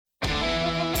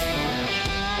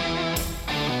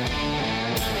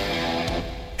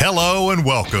Hello and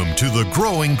welcome to the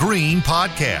Growing Green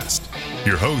podcast.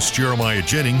 Your host, Jeremiah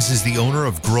Jennings, is the owner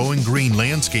of Growing Green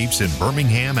Landscapes in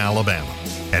Birmingham, Alabama,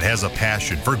 and has a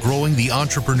passion for growing the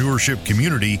entrepreneurship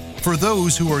community for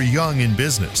those who are young in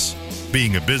business.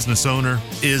 Being a business owner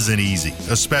isn't easy,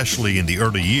 especially in the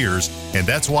early years, and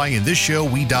that's why in this show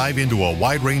we dive into a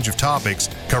wide range of topics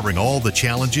covering all the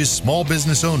challenges small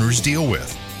business owners deal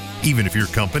with. Even if your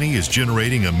company is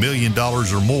generating $1 million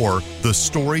or more, the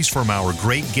stories from our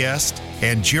great guest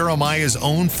and Jeremiah's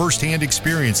own firsthand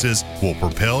experiences will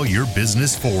propel your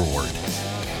business forward.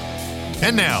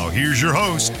 And now, here's your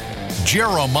host,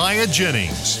 Jeremiah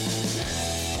Jennings.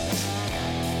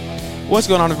 What's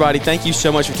going on, everybody? Thank you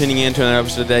so much for tuning in to another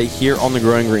episode today here on the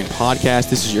Growing Green podcast.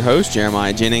 This is your host,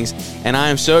 Jeremiah Jennings, and I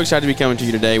am so excited to be coming to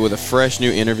you today with a fresh new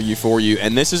interview for you.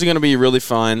 And this is going to be really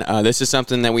fun. This is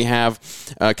something that we have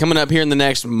coming up here in the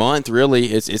next month. Really,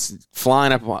 it's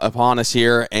flying up upon us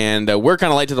here, and we're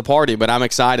kind of late to the party, but I'm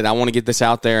excited. I want to get this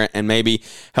out there and maybe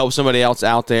help somebody else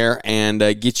out there and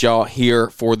get y'all here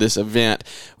for this event.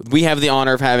 We have the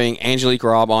honor of having Angelique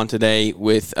Robb on today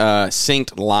with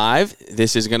Synced Live.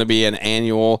 This is going to be an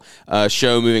annual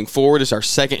show moving forward. It's our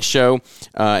second show.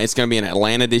 It's going to be in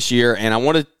Atlanta this year, and I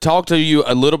want to talk to you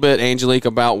a little bit, Angelique,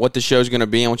 about what the show is going to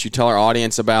be. I want you to tell our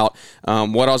audience about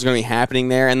what all is going to be happening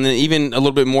there, and then even a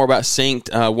little bit more about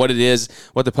Synced, what it is,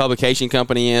 what the publication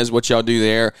company is, what y'all do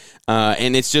there,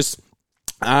 and it's just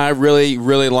I really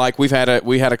like. We had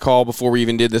a call before we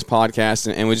even did this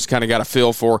podcast, and we just kind of got a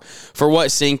feel for what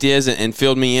Synced is, and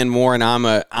filled me in more. And I'm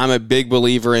a big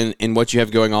believer in what you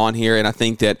have going on here, and I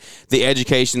think that the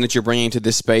education that you're bringing to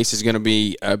this space is going to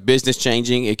be business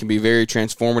changing. It can be very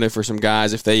transformative for some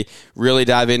guys if they really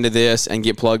dive into this and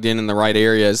get plugged in the right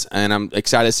areas. And I'm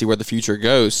excited to see where the future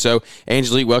goes. So,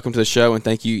 Angelique, welcome to the show, and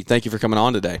thank you for coming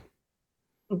on today.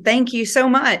 Thank you so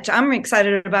much. I'm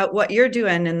excited about what you're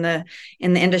doing in the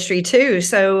industry too.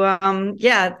 So,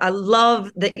 I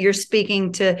love that you're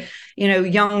speaking to,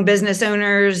 young business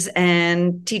owners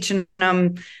and teaching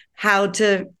them how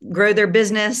to grow their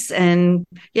business and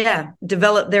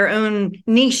develop their own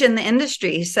niche in the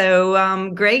industry.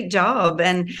 So great job.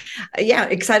 And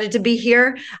excited to be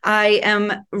here. I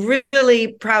am really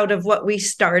proud of what we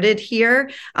started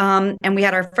here. And we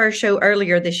had our first show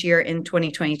earlier this year in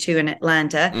 2022 in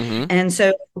Atlanta. Mm-hmm. And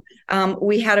so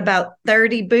we had about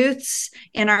 30 booths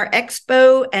in our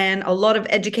expo and a lot of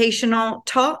educational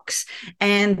talks.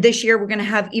 And this year we're going to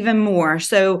have even more.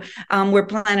 So we're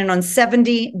planning on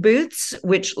 70 booths,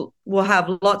 which will have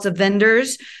lots of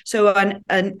vendors. So an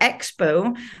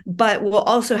expo, but we'll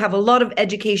also have a lot of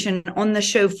education on the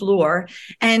show floor.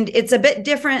 And it's a bit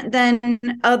different than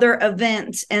other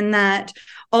events in that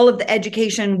all of the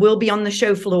education will be on the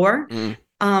show floor. Mm.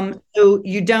 So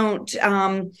you don't,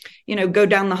 go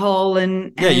down the hall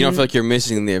and you don't feel like you're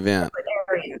missing the event.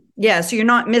 Yeah. So you're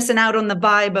not missing out on the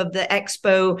vibe of the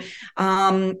expo.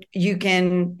 You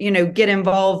can, get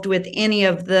involved with any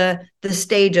of the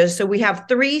stages. So we have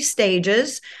 3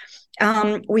 stages.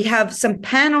 We have some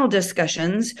panel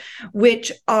discussions,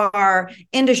 which are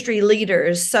industry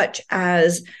leaders such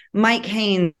as Mike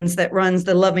Haynes that runs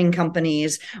the Loving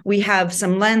Companies. We have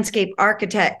some landscape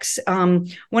architects.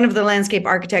 One of the landscape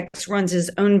architects runs his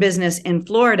own business in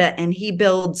Florida, and he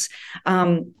builds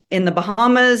in the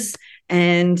Bahamas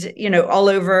and, all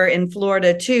over in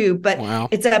Florida too. But wow.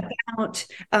 It's about,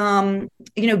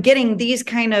 getting these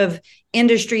kind of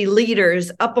industry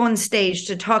leaders up on stage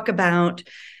to talk about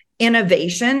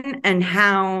innovation and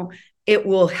how it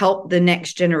will help the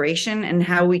next generation and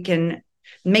how we can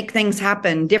make things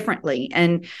happen differently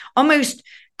and almost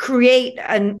create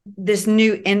this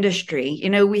new industry.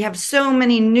 We have so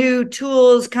many new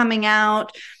tools coming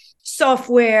out,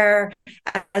 software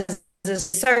as a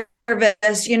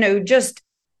service, just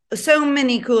so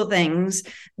many cool things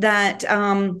that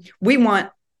we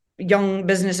want young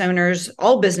business owners,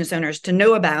 all business owners, to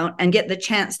know about and get the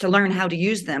chance to learn how to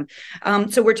use them.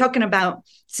 So we're talking about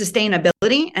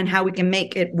sustainability and how we can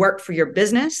make it work for your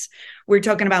business. We're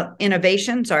talking about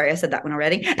innovation. Sorry, I said that one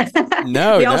already.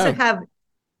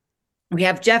 We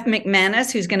have Jeff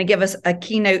McManus, who's going to give us a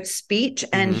keynote speech,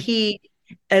 and he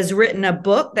has written a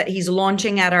book that he's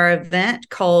launching at our event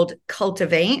called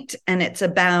Cultivate, and it's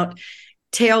about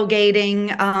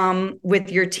tailgating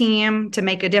with your team to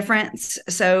make a difference.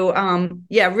 So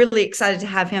really excited to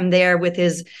have him there with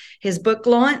his book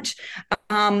launch.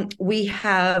 We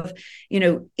have,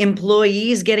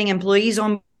 employees, getting employees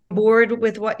on board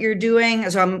with what you're doing.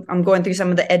 So I'm going through some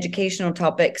of the educational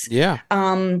topics. Yeah.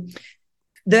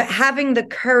 Having the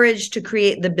courage to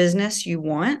create the business you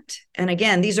want. And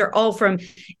again, these are all from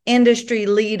industry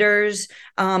leaders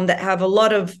that have a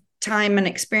lot of time and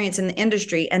experience in the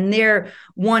industry, and they're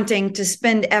wanting to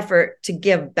spend effort to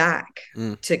give back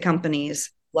to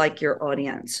companies like your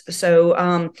audience.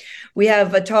 So we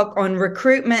have a talk on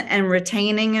recruitment and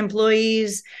retaining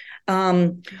employees.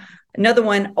 Another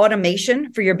one,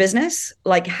 automation for your business,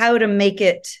 like how to make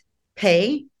it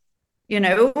pay,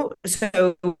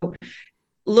 so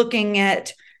looking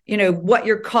at, what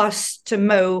your costs to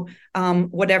mow,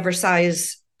 whatever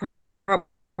size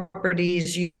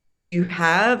properties you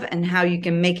have, and how you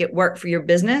can make it work for your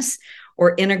business,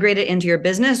 or integrate it into your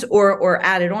business, or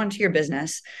add it onto your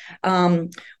business.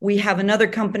 We have another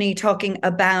company talking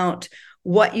about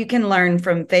what you can learn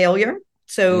from failure.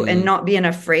 So, and not being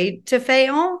afraid to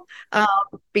fail,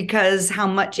 because how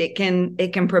much it can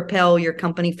propel your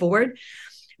company forward.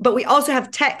 But we also have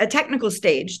a technical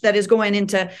stage that is going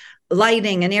into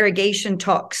lighting and irrigation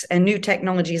talks and new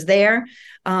technologies there,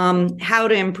 how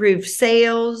to improve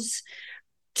sales,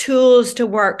 tools to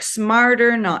work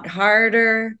smarter, not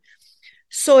harder,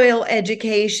 soil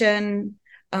education.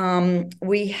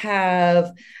 We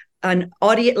have an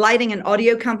lighting and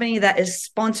audio company that is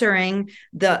sponsoring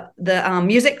the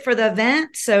music for the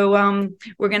event. So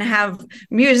we're going to have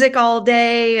music all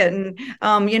day, and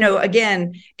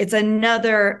again, it's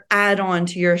another add-on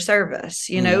to your service.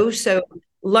 So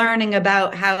learning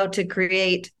about how to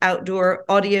create outdoor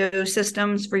audio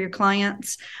systems for your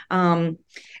clients. Gosh,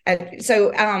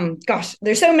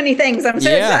 there's so many things I'm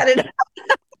so excited.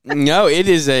 No,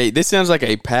 this sounds like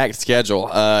a packed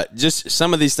schedule. Just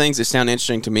some of these things that sound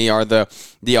interesting to me are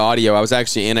the audio. I was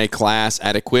actually in a class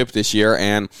at Equip this year,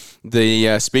 and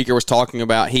the speaker was talking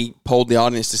about, he polled the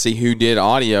audience to see who did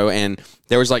audio, and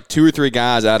there was like 2 or 3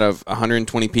 guys out of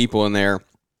 120 people in there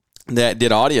that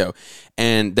did audio,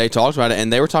 and they talked about it,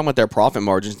 and they were talking about their profit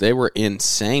margins. They were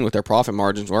insane what their profit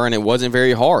margins were, and it wasn't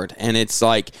very hard. And it's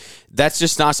like, that's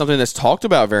just not something that's talked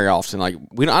about very often. Like,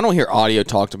 I don't hear audio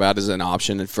talked about as an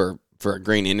option for a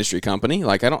green industry company.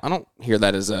 Like, I don't hear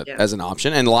that as an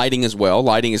option. And lighting as well.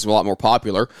 Lighting is a lot more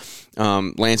popular.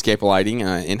 Landscape lighting,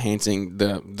 enhancing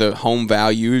the home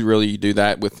value. Really, you do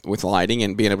that with lighting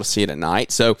and being able to see it at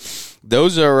night. So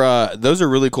those are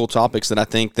really cool topics that I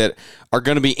think that are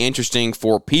going to be interesting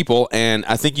for people, and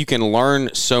I think you can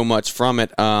learn so much from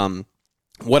it.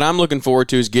 What I'm looking forward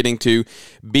to is getting to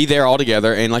be there all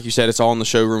together, and like you said, it's all on the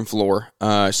showroom floor.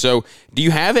 So do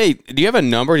you have a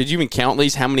number? Did you even count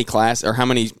these? How many topics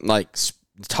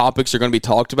are going to be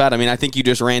talked about? I mean, I think you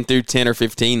just ran through 10 or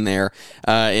 15 there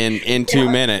in 2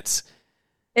 minutes.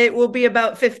 It will be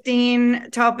about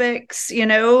 15 topics,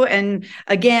 and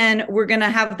again, we're going to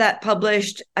have that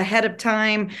published ahead of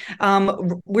time.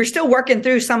 We're still working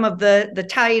through some of the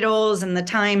titles and the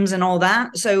times and all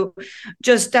that. So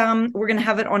just we're going to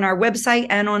have it on our website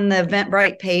and on the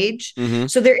Eventbrite page. Mm-hmm.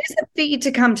 So there is a fee to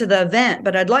come to the event,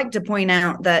 but I'd like to point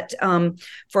out that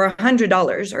for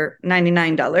 $100 or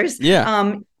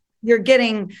 $99, you're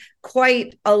getting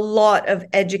quite a lot of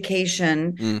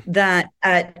education that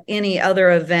at any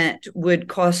other event would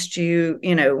cost you,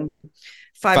 $500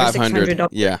 or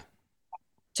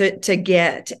 $600 to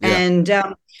get. Yeah. And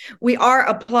we are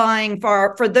applying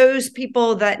for those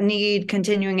people that need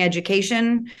continuing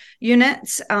education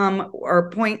units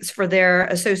or points for their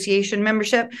association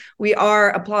membership. We are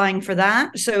applying for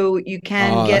that. So you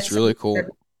can get that's really cool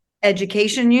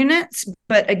education units.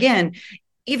 But again,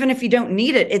 even if you don't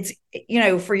need it, it's,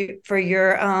 for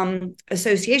your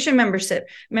association membership,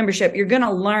 you're going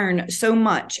to learn so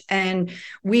much. And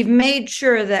we've made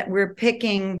sure that we're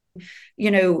picking,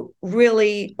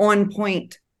 really on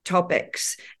point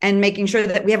topics and making sure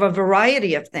that we have a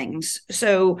variety of things.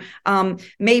 So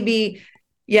maybe,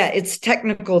 it's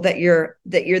technical that you're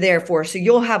there for. So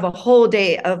you'll have a whole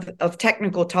day of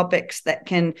technical topics that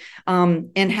can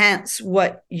enhance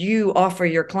what you offer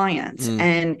your clients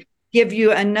and give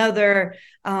you another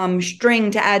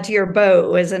string to add to your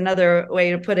bow, is another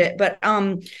way to put it, but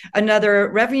another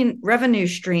revenue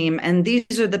stream. And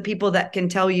these are the people that can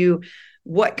tell you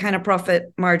what kind of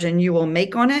profit margin you will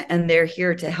make on it, and they're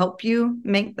here to help you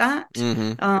make that.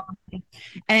 Mm-hmm.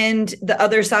 And the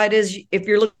other side is, if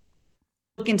you're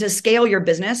looking to scale your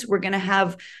business, we're going to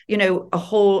have, a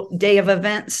whole day of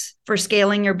events for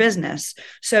scaling your business.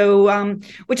 So,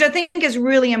 which I think is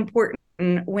really important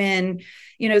when,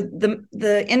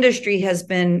 the industry has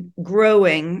been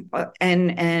growing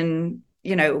and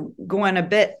going a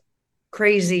bit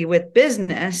crazy with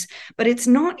business, but it's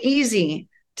not easy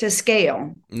to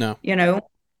scale. No,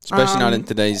 especially not in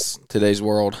today's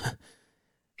world.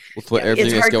 With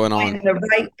everything that's going on, the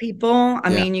right people. I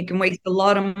mean, you can waste a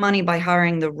lot of money by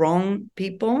hiring the wrong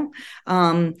people,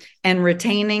 and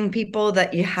retaining people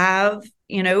that you have.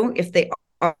 If they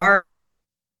are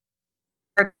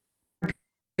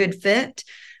good fit.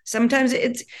 Sometimes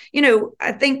it's,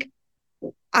 I think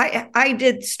I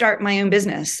did start my own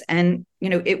business, and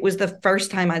it was the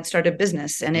first time I'd started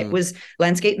business, and it was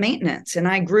landscape maintenance, and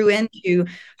I grew into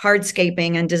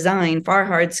hardscaping and design for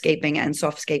hardscaping and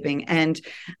softscaping, and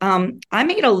I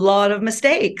made a lot of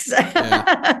mistakes.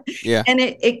 Yeah. And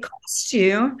it costs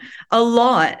you a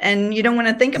lot, and you don't want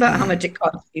to think about how much it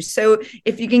costs you. So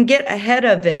if you can get ahead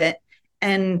of it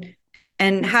and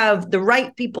have the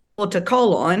right people to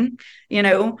call on,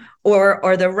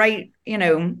 or the right,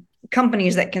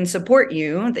 companies that can support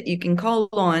you, that you can call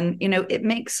on, it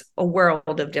makes a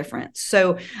world of difference.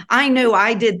 So I know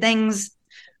I did things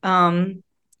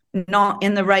not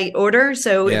in the right order.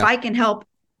 So if I can help,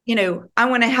 I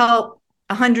want to help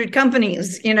 100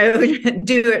 companies, do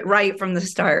it right from the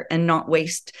start and not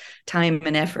waste time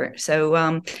and effort. So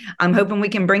I'm hoping we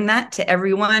can bring that to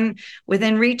everyone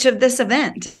within reach of this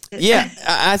event. Yeah,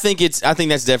 I think that's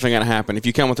definitely going to happen if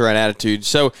you come with the right attitude.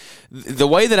 So the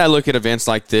way that I look at events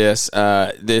like this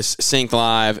Sync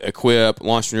Live, Equip,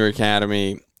 Launchpreneur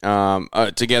Academy,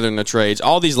 Together in the Trades,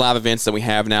 all these live events that we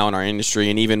have now in our industry,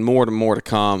 and even more to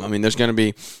come. I mean, they're going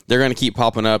to keep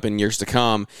popping up in years to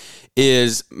come.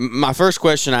 Is my first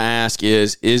question I ask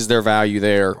is there value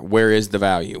there? Where is the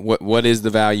value? What is the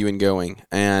value in going?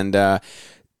 And the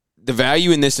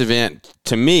value in this event,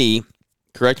 to me,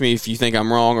 correct me if you think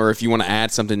I'm wrong, or if you want to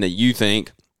add something that you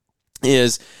think,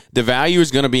 is the value is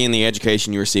going to be in the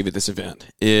education you receive at this event,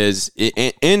 is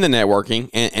in the networking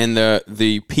and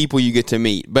the people you get to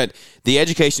meet. But the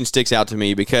education sticks out to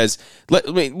me because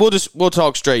we'll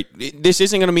talk straight. This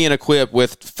isn't going to be an Equip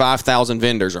with 5,000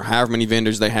 vendors or however many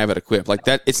vendors they have at Equip. Like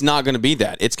that, it's not going to be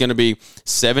that. It's going to be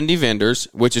 70 vendors,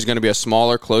 which is going to be a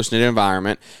smaller, close-knit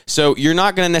environment. So you're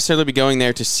not going to necessarily be going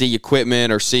there to see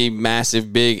equipment or see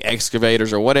massive, big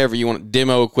excavators or whatever you want,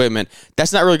 demo equipment.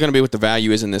 That's not really going to be what the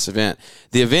value is in this event.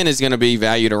 The event is going to be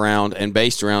valued around and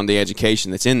based around the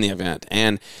education that's in the event.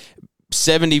 And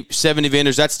 70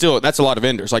 vendors, that's a lot of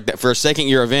vendors. Like that for a second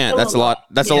year event, that's a lot.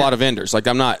 That's a lot of vendors. Like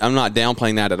I'm not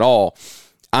downplaying that at all.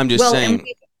 I'm just saying.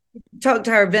 We talk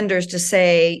to our vendors to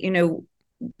say,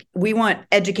 we want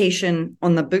education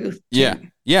on the booth too.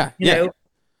 Yeah.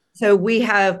 So we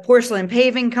have porcelain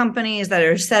paving companies that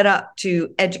are set up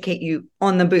to educate you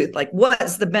on the booth. Like,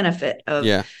 what's the benefit of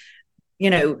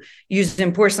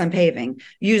using porcelain paving,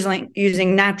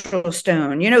 using natural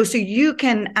stone, so you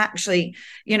can actually,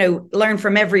 learn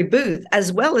from every booth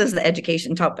as well as the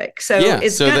education topic. So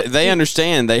they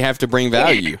understand they have to bring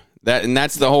value. And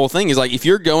that's the whole thing, is like, if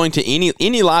you're going to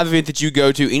any live event that you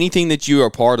go to, anything that you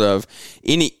are part of,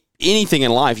 anything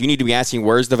in life, you need to be asking,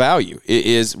 where's the value?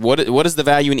 What is the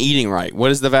value in eating right?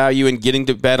 What is the value in getting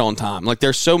to bed on time? Like,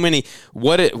 there's so many.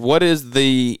 What is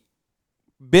the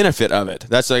benefit of it?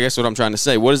 That's, I guess, what I'm trying to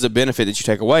say. What is the benefit that you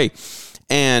take away?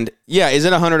 And yeah, is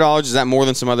it $100? Is that more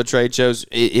than some other trade shows?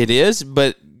 It is,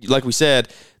 but like we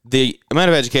said, the amount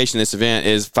of education in this event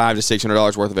is $500 to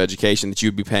 $600 worth of education that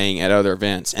you'd be paying at other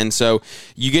events. And so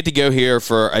you get to go here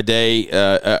for a day,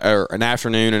 or an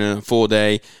afternoon and a full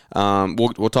day.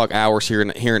 We'll talk hours here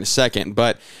in a second,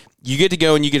 but you get to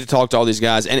go and you get to talk to all these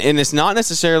guys. And it's not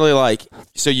necessarily like,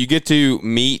 so you get to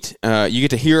meet, you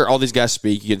get to hear all these guys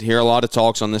speak. You get to hear a lot of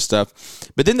talks on this stuff.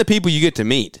 But then the people you get to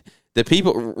meet, the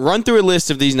people, run through a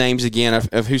list of these names again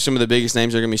of who some of the biggest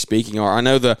names are going to be speaking are. I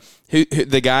know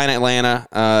the guy in Atlanta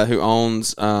who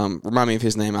owns, remind me of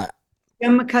his name.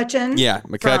 Jim McCutcheon. Yeah,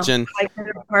 McCutcheon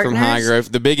from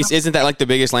Highgrove. The biggest, isn't that like the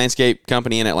biggest landscape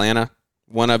company in Atlanta?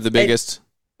 One of the biggest?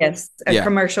 Yes, a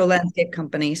commercial landscape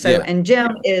company. So, and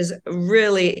Jim is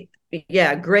really,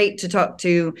 great to talk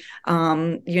to.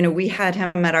 We had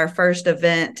him at our first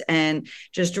event, and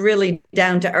just really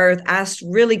down to earth, asked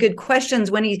really good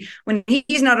questions. When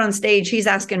he's not on stage, he's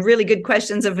asking really good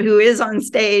questions of who is on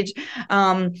stage.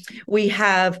 We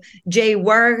have Jay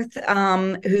Worth,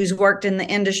 who's worked in the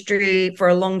industry for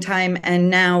a long time and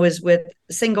now is with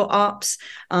Single Ops.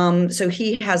 So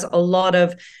he has a lot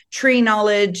of tree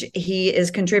knowledge. He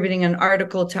is contributing an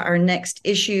article to our next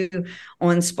issue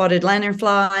on spotted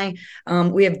lanternfly.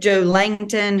 We have Joe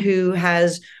Langton, who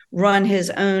has run his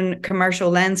own commercial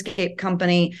landscape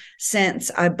company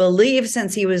since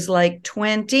he was like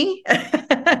 20.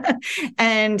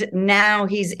 And now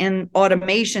he's in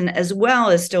automation as well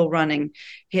as still running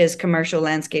his commercial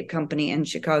landscape company in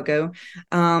Chicago.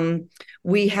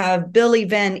 We have Billy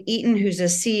Van Eaton, who's a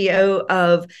CEO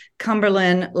of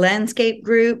Cumberland Landscape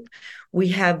Group. We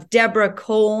have Deborah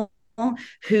Cole,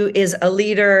 who is a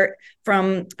leader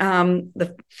from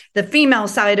the female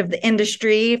side of the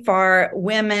industry for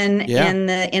women in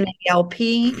the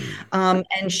NALP.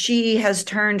 And she has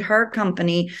turned her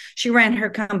company. She ran her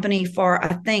company for,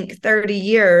 I think, 30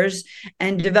 years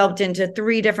and developed into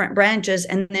 3 different branches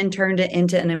and then turned it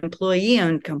into an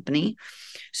employee-owned company.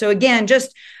 So again,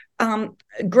 just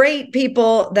great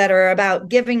people that are about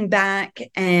giving back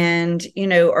and,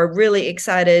 are really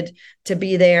excited to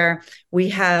be there. We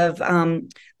have,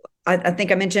 I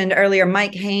think I mentioned earlier,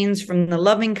 Mike Haynes from the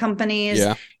Loving Companies.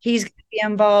 Yeah. He's going to be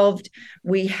involved.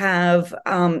 We have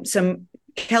some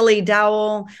Kelly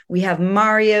Dowell. We have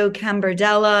Mario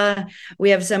Cambardella. We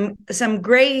have some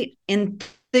great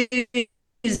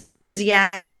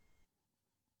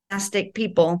enthusiastic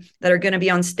people that are going to be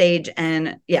on stage.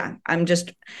 And yeah, I'm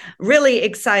just really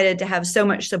excited to have so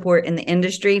much support in the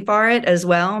industry for it as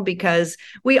well, because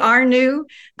we are new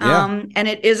and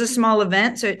it is a small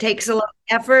event. So it takes a lot of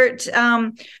effort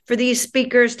for these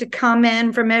speakers to come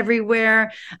in from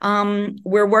everywhere.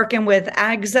 We're working with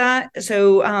AGSA.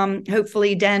 So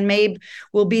hopefully Dan Mabe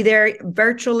will be there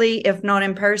virtually, if not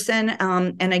in person.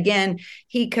 And again,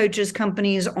 he coaches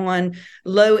companies on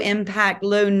low impact,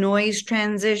 low noise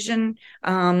transition.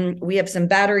 We have some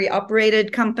battery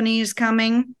operated companies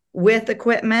coming with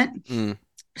equipment.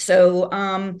 So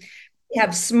we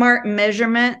have smart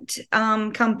measurement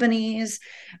companies.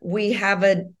 We have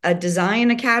a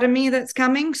design academy that's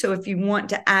coming. So if you want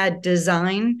to add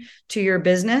design to your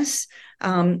business,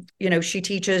 she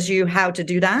teaches you how to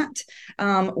do that.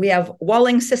 We have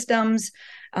walling systems.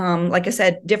 Like I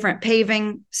said, different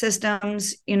paving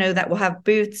systems, that will have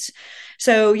booths.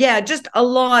 So yeah, just a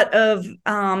lot of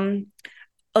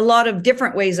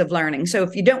different ways of learning. So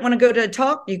if you don't want to go to a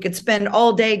talk, you could spend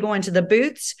all day going to the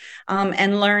booths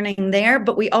and learning there.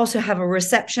 But we also have a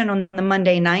reception on the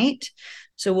Monday night.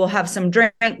 So we'll have some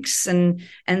drinks and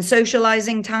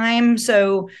socializing time.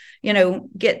 So,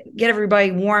 get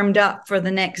everybody warmed up for the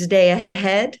next day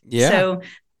ahead. Yeah. So it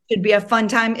should be a fun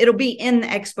time. It'll be in the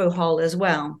expo hall as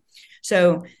well.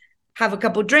 So have a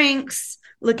couple drinks,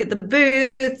 look at the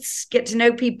booths, get to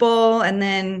know people, and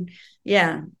then,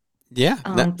 full day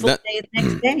the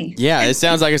next day. Yeah, it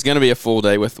sounds like it's going to be a full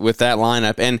day with that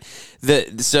lineup. And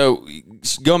so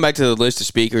going back to the list of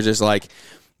speakers, is like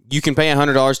you can pay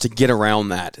 $100 to get around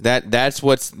that. That's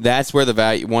where the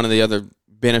value. One of the other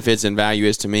benefits and value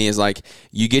is to me is like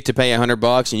you get to pay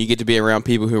 $100 and you get to be around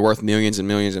people who are worth millions and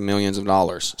millions and millions of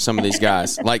dollars. Some of these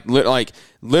guys, like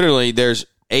literally, there's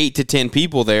 8 to 10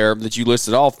 people there that you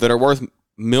listed off that are worth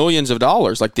millions of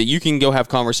dollars, like that you can go have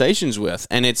conversations with,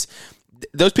 and it's.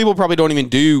 Those people probably don't even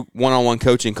do one-on-one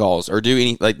coaching calls or do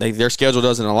any like their schedule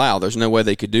doesn't allow. There's no way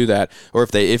they could do that. Or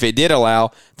if it did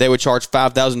allow, they would charge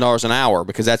 $5,000 an hour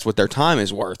because that's what their time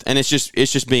is worth. And it's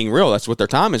just being real. That's what their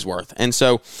time is worth. And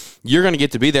so you're going to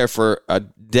get to be there for a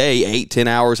day, 8-10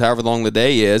 hours, however long the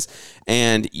day is,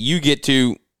 and you get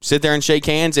to sit there and shake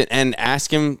hands and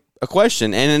ask him a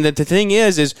question. And the thing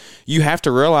is you have to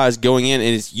realize going in,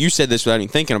 and you said this without even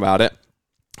thinking about it,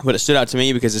 but it stood out to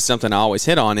me because it's something I always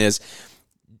hit on is.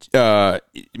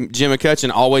 Jim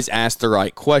McCutcheon always asks the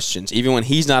right questions. Even when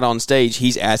he's not on stage,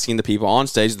 he's asking the people on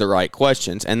stage the right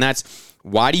questions. And that's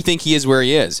why do you think he is where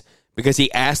he is? Because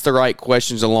he asked the right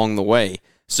questions along the way.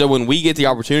 So when we get the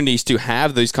opportunities to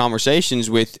have those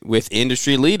conversations with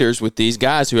industry leaders, with these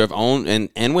guys who have owned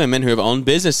and women who have owned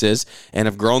businesses and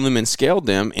have grown them and scaled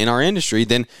them in our industry,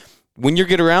 then when you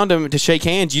get around them to shake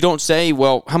hands, you don't say,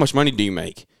 well, how much money do you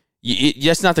make?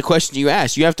 That's not the question you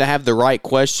ask. You have to have the right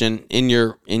question in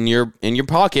your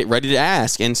pocket, ready to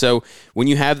ask. And so when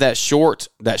you have that short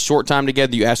time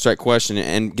together, you ask the right question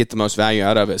and get the most value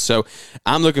out of it. So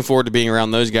I'm looking forward to being around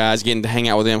those guys, getting to hang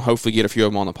out with them, hopefully get a few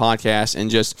of them on the podcast,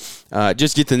 and just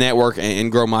get to network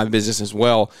and grow my business as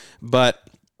well. But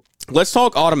let's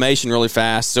talk automation really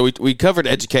fast. So we covered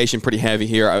education pretty heavy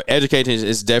here. Education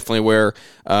is definitely where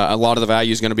a lot of the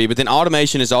value is going to be. But then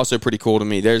automation is also pretty cool to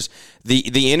me. There's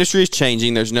the industry is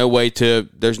changing. There's no way to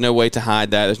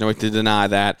hide that. There's no way to deny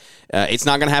that. It's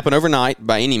not going to happen overnight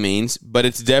by any means, but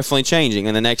it's definitely changing.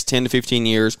 In the next 10 to 15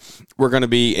 years, we're going to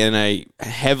be in a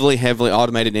heavily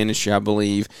automated industry, I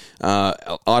believe.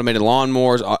 Automated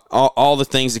lawnmowers, all the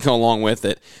things that go along with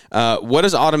it. What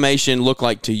does automation look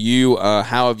like to you?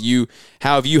 How have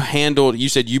you handled? You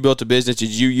said you built a business. Did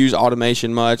you use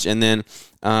automation much? And then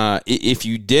if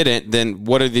you didn't, then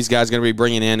what are these guys going to be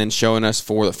bringing in and showing us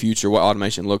for the future? What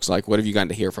automation looks like? What have you gotten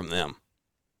to hear from them?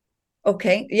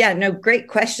 Okay. Yeah, no, great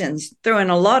questions.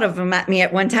 Throwing a lot of them at me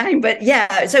at one time. But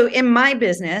yeah, so in my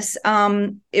business,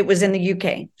 it was in the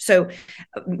UK. So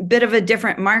a bit of a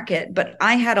different market, but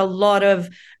I had a lot of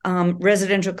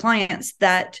residential clients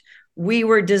that we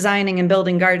were designing and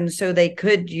building gardens so they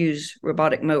could use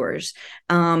robotic mowers.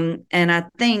 And I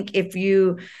think if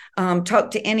you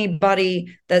talk to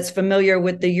anybody that's familiar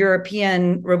with the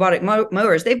European robotic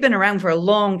mowers, they've been around for a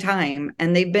long time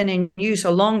and they've been in use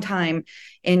a long time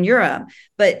in Europe.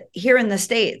 But here in the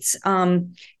States,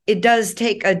 it does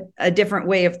take a different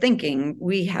way of thinking.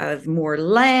 We have more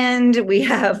land. We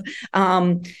have,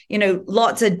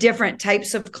 lots of different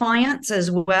types of clients as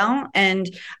well. And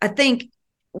I think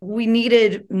we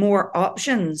needed more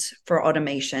options for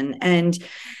automation. And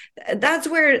that's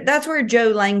where Joe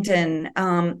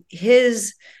Langton,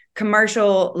 his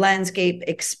commercial landscape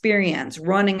experience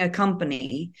running a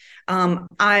company,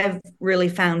 I've really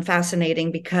found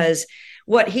fascinating, because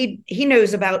what he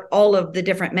knows about all of the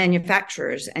different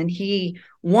manufacturers, and he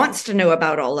wants to know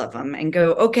about all of them and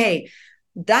go, okay,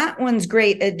 that one's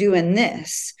great at doing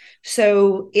this.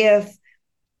 So if,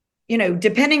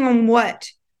 depending on what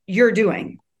you're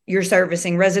doing, you're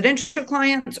servicing residential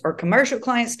clients or commercial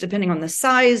clients, depending on the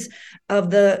size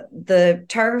of the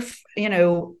turf,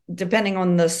 depending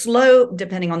on the slope,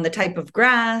 depending on the type of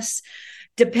grass,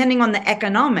 depending on the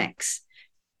economics,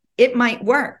 it might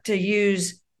work to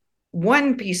use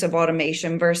one piece of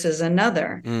automation versus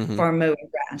another for mowing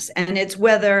grass. And it's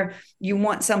whether you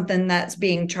want something that's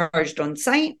being charged on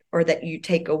site or that you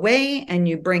take away and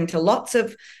you bring to lots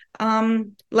of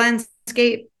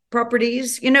landscape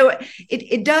properties.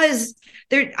 It does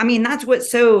there. I mean, that's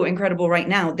what's so incredible right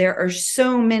now. There are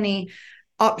so many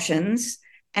options,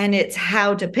 and it's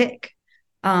how to pick.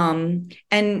 And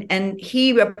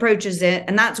he approaches it,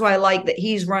 and that's why I like that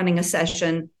he's running a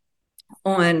session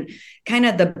on kind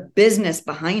of the business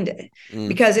behind it,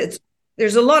 because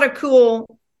there's a lot of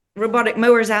cool robotic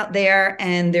mowers out there,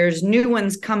 and there's new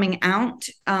ones coming out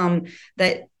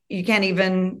that you can't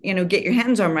even, get your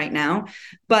hands on right now,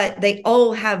 but they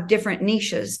all have different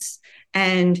niches.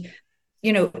 And,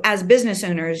 as business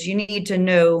owners, you need to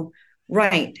know,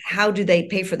 right, how do they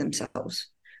pay for themselves?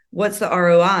 What's the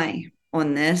ROI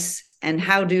on this? And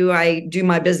how do I do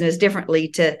my business differently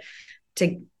to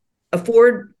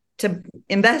afford to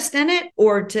invest in it,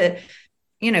 or to,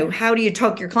 how do you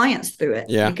talk your clients through it?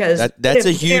 Yeah, because that's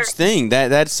a huge thing.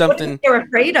 That's something they're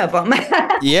afraid of them.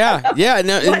 yeah.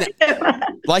 No,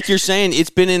 like you're saying, it's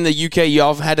been in the UK.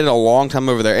 Y'all have had it a long time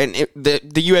over there, and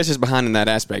the US is behind in that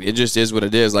aspect. It just is what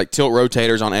it is. Like tilt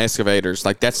rotators on excavators,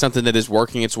 like that's something that is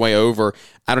working its way over.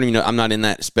 I don't even know. I'm not in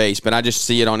that space, but I just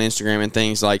see it on Instagram and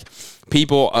things. Like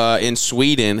people in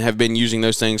Sweden have been using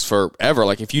those things forever.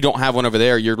 Like if you don't have one over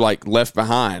there, you're like left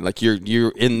behind. Like you're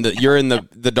in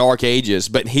the dark ages.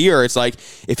 But here, it's like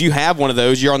if you have one of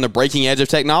those, you're on the breaking edge of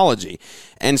technology.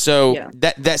 And so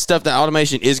that stuff, that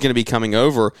automation is going to be coming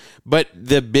over. But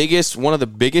one of the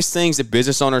biggest things that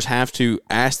business owners have to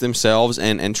ask themselves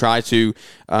and try to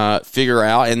figure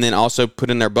out, and then also put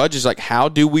in their budgets, like how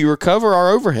do we recover our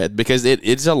overhead? Because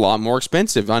it's a lot more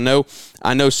expensive. I know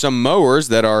some mowers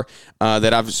that are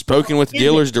that I've spoken with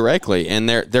dealers directly, and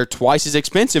they're twice as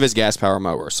expensive as gas power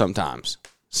mowers sometimes.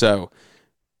 So,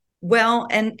 well,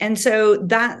 and so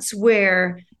that's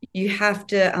where you have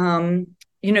to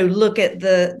look at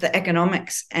the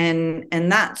economics, and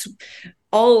that's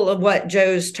all of what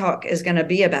Joe's talk is going to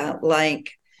be about.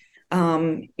 Like,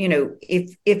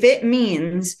 if it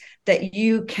means that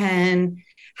you can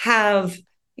have,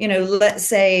 let's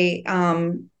say,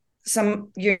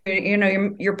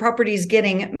 your property's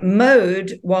getting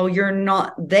mowed while you're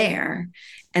not there,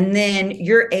 and then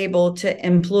you're able to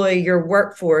employ your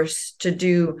workforce to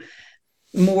do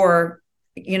more,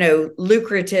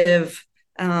 lucrative,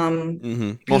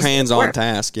 more hands-on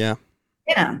task. Yeah.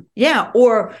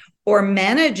 Or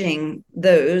managing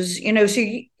those, so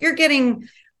you're getting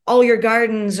all your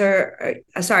gardens are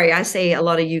sorry, I say a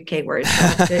lot of UK words.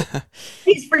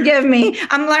 Please forgive me.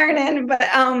 I'm learning, but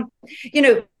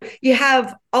you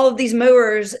have all of these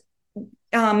mowers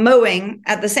mowing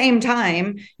at the same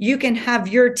time. You can have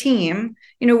your team.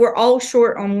 We're all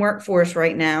short on workforce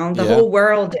right now. The whole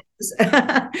world is.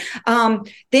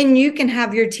 Then you can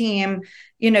have your team,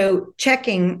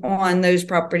 checking on those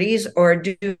properties, or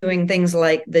doing things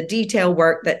like the detail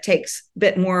work that takes a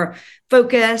bit more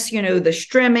focus, the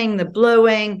strimming, the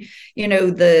blowing,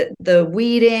 the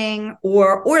weeding,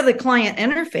 or the client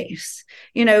interface.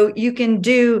 You can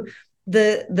do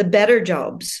the better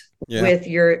jobs with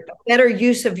your better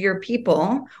use of your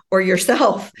people or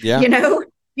yourself.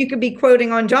 You could be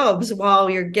quoting on jobs while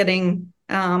you're getting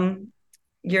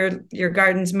your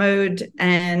gardens mowed,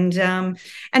 and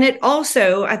it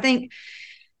also, I think,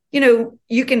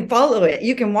 you can follow it,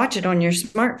 you can watch it on your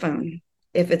smartphone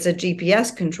if it's a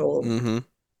GPS controlled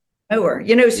mower,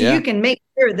 so you can make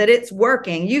sure that it's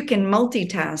working, you can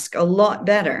multitask a lot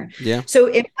better. Yeah. So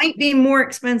it might be more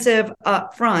expensive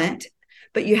up front,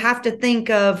 but you have to think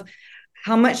of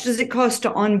how much does it cost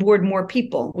to onboard more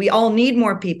people? We all need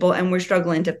more people and we're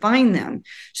struggling to find them.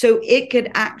 So it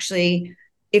could actually,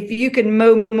 if you could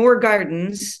mow more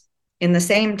gardens in the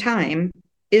same time,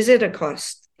 is it a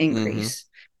cost increase,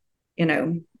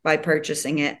 by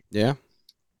purchasing it? Yeah.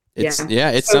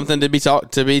 It's something to be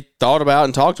thought about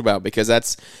and talked about, because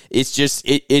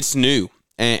it's new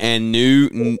and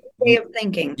new way of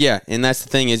thinking. Yeah, and that's the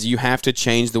thing, is you have to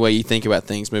change the way you think about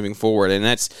things moving forward, and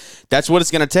that's what it's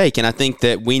going to take. And I think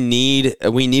that we need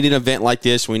an event like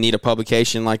this. We need a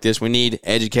publication like this. We need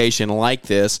education like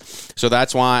this. So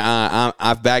that's why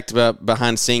I've backed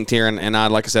behind Synced here, and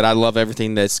like I said, I love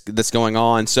everything that's going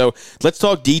on. So let's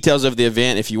talk details of the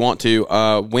event if you want to.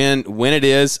 When it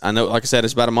is, I know, like I said,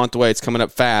 it's about a month away. It's coming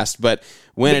up fast, but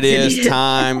when it is,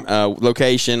 time,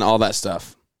 location, all that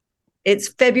stuff. It's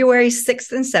February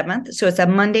 6th and 7th. So it's a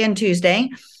Monday and Tuesday.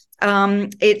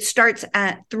 It starts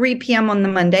at 3 p.m. on the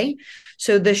Monday.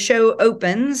 So the show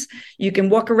opens. You can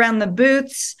walk around the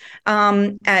booths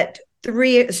starting at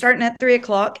 3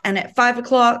 o'clock. And at 5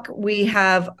 o'clock, we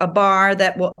have a bar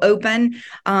that will open.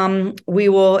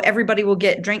 Everybody will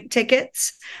get drink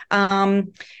tickets.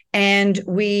 And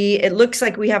it looks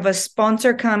like we have a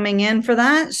sponsor coming in for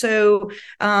that. So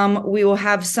we will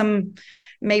have some,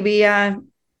 maybe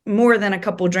more than a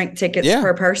couple drink tickets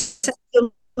per person.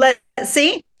 So let's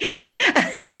see.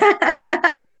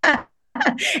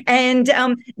 And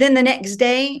then the next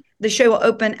day, the show will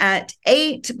open at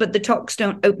 8, but the talks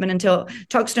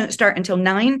don't start until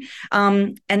 9.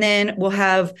 And then we'll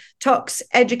have talks,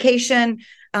 education.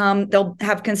 They'll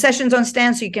have concessions on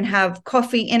stands, so you can have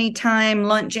coffee anytime,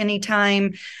 lunch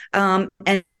anytime,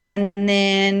 and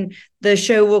then the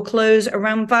show will close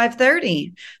around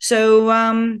 5:30. So,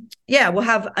 we'll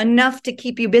have enough to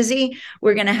keep you busy.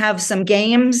 We're going to have some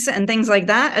games and things like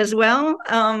that as well.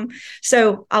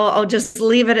 So I'll just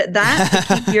leave it at that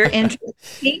to keep your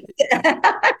interest peaked.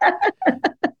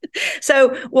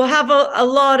 So we'll have a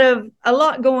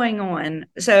lot going on.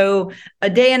 So a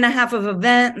day and a half of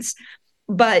events.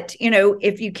 But,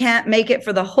 if you can't make it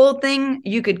for the whole thing,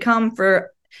 you could come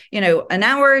for an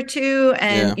hour or two,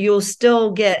 and you'll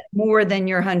still get more than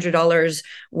your $100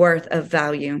 worth of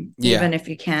value, even if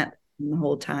you can't the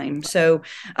whole time. So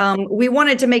we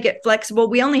wanted to make it flexible.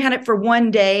 We only had it for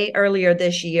one day earlier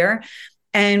this year,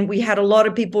 and we had a lot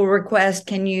of people request,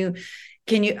 can you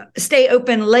stay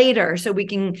open later so we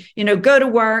can, go to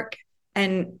work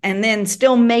and then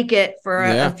still make it for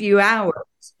a few hours.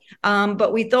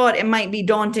 But we thought it might be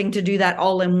daunting to do that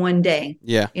all in one day.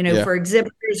 For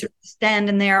exhibitors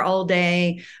standing there all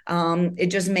day, it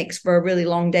just makes for a really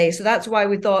long day. So that's why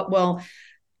we thought, well,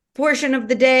 portion of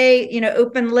the day,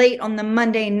 open late on the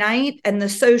Monday night, and the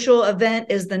social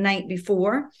event is the night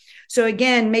before. So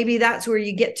again, maybe that's where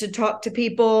you get to talk to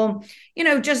people,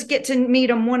 just get to meet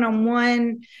them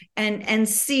one-on-one and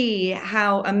see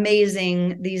how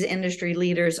amazing these industry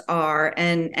leaders are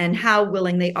and how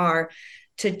willing they are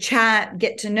to chat,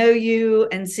 get to know you,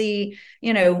 and see,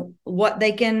 what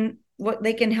they can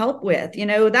help with.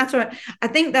 That's what I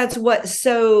think. That's what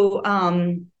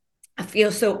I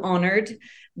feel so honored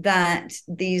that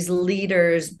these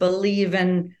leaders believe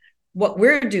in what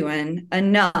we're doing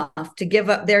enough to give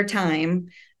up their time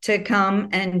to come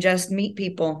and just meet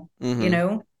people,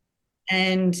 and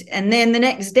then the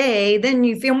next day, then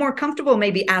you feel more comfortable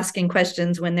maybe asking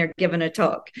questions when they're giving a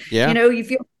talk. You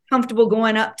feel comfortable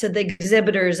going up to the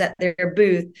exhibitors at their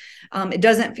booth. It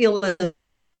doesn't feel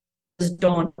as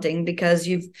daunting because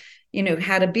you've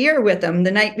had a beer with them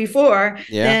the night before.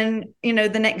 Then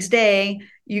the next day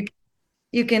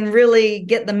you can really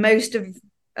get the most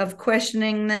of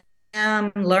questioning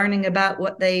them, learning about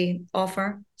what they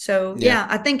offer. So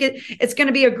I think it's going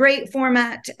to be a great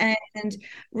format, and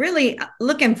really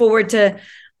looking forward to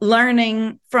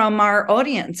learning from our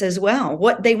audience as well,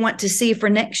 what they want to see for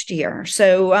next year.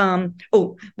 So,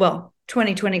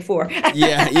 2024.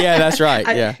 That's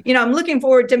right. I'm looking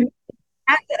forward to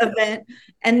at the event,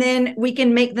 and then we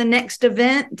can make the next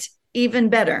event even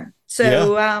better.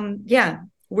 So,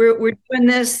 we're doing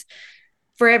this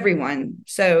for everyone.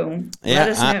 So let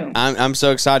us know. I'm so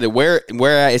excited. Where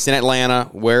it's in Atlanta.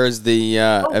 Where is the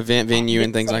event venue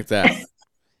and things like that?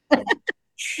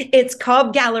 It's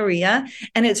Cobb Galleria,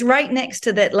 and it's right next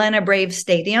to the Atlanta Braves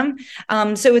Stadium.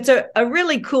 So it's a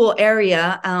really cool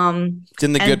area. It's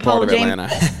in the good part of Atlanta.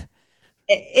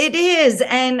 It is.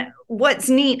 And what's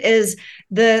neat is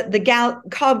the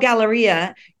Cobb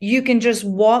Galleria, you can just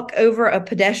walk over a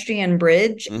pedestrian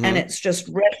bridge, and it's just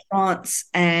restaurants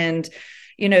and,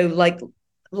 like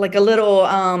like a little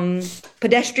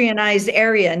pedestrianized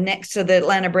area next to the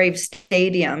Atlanta Braves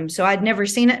stadium. So I'd never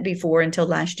seen it before until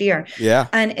last year. Yeah.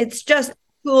 And it's just a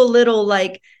cool little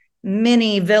like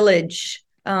mini village,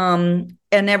 and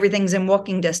everything's in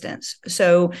walking distance.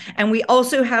 So, and we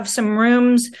also have some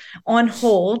rooms on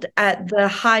hold at the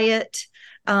Hyatt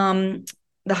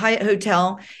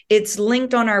Hotel. It's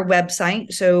linked on our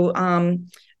website. So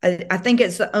I think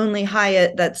it's the only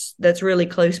Hyatt that's really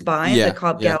close by, the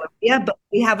Cobb Galleria, but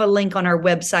we have a link on our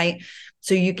website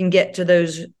so you can get to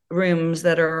those rooms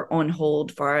that are on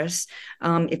hold for us.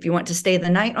 If you want to stay the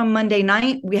night on Monday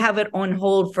night, we have it on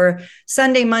hold for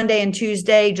Sunday, Monday, and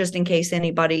Tuesday, just in case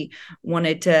anybody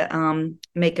wanted to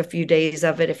make a few days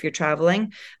of it if you're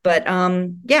traveling. But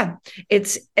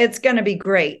it's going to be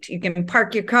great. You can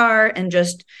park your car and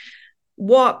just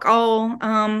walk all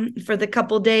for the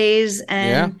couple days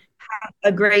and have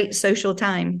a great social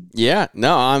time. Yeah,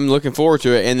 no, I'm looking forward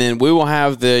to it. And then we will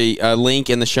have the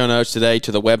link in the show notes today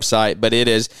to the website, but it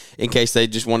is, in case they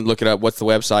just want to look it up, what's the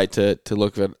website to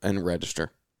look at and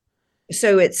register?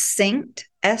 So it's synkd,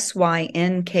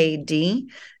 synkd.io.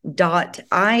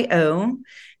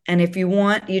 And if you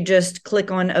want, you just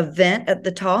click on event at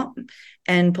the top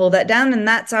and pull that down, and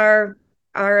that's our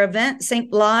event,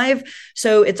 Synked Live.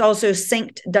 So it's also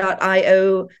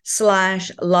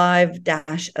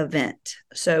synkd.io/live-event.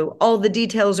 So all the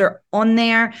details are on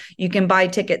there. You can buy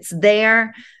tickets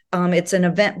there. It's an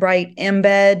Eventbrite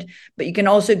embed, but you can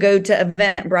also go to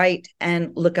Eventbrite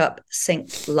and look up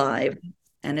Synked Live,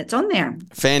 and it's on there.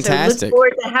 Fantastic. So look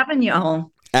forward to having you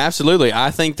all. Absolutely.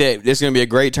 I think that this is going to be a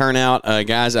great turnout.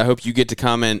 Guys, I hope you get to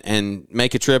come and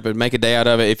make a trip and make a day out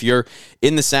of it. If you're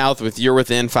in the South, if you're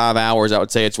within 5 hours, I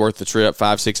would say it's worth the trip,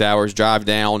 5-6 hours, drive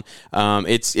down.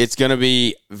 It's going to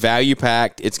be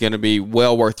value-packed. It's going to be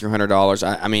well worth your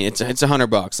 $100. I mean, it's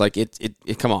 $100. Like,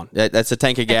 come on. That's a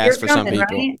tank of gas for some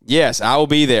people. Right? Yes, I will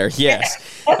be there.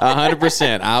 Yes,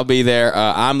 100%. I'll be there.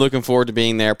 I'm looking forward to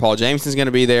being there. Paul Jameson's going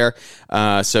to be there.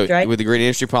 So right. With the Green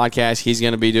Industry Podcast, he's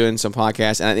going to be doing some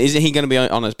podcasts. And isn't he going to be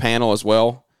on his panel as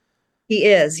well? He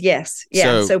is, yes.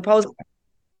 Yeah. So Paul's going to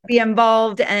be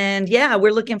involved, and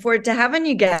we're looking forward to having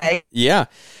you guys. Yeah.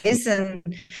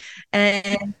 And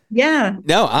I'm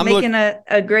making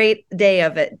a great day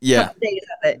of it. Yeah. Couple days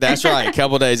of it. That's right. A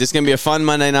couple days. It's going to be a fun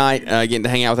Monday night, getting to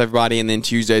hang out with everybody, and then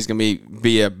Tuesday is going to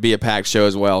be a packed show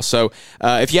as well. So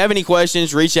if you have any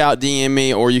questions, reach out, DM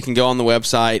me, or you can go on the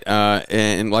website.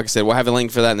 And like I said, we'll have a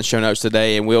link for that in the show notes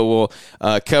today, and we'll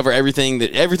cover everything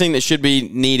that should be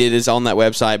needed is on that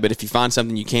website. But if you find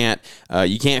something you can't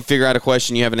figure out a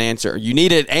question, you have an answer, or you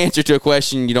need an answer to a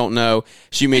question you don't know,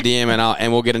 shoot me a DM,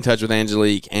 and we'll get in touch with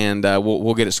Angelique, and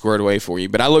we'll get it squared away for you.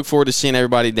 But I look forward to seeing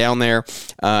everybody down there.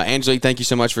 Angelique, thank you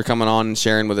so much for coming on and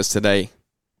sharing with us today.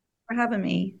 For having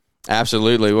me.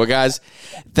 Absolutely. Well, guys,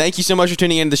 thank you so much for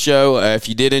tuning into the show. If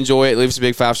you did enjoy it, leave us a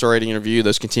big 5-star rating and review.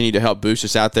 Those continue to help boost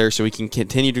us out there so we can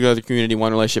continue to grow the community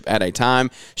one relationship at a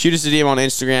time. Shoot us a DM on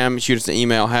Instagram. Shoot us an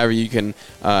email. However you can,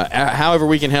 however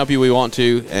we can help you, we want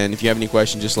to. And if you have any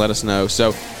questions, just let us know. So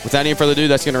without any further ado,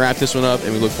 that's going to wrap this one up,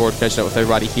 and we look forward to catching up with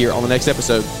everybody here on the next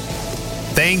episode.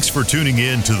 Thanks for tuning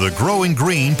in to the Growing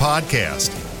Green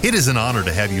podcast. It is an honor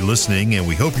to have you listening, and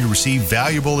we hope you receive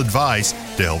valuable advice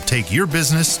to help take your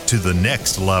business to the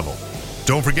next level.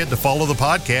 Don't forget to follow the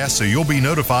podcast so you'll be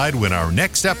notified when our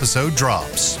next episode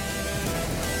drops.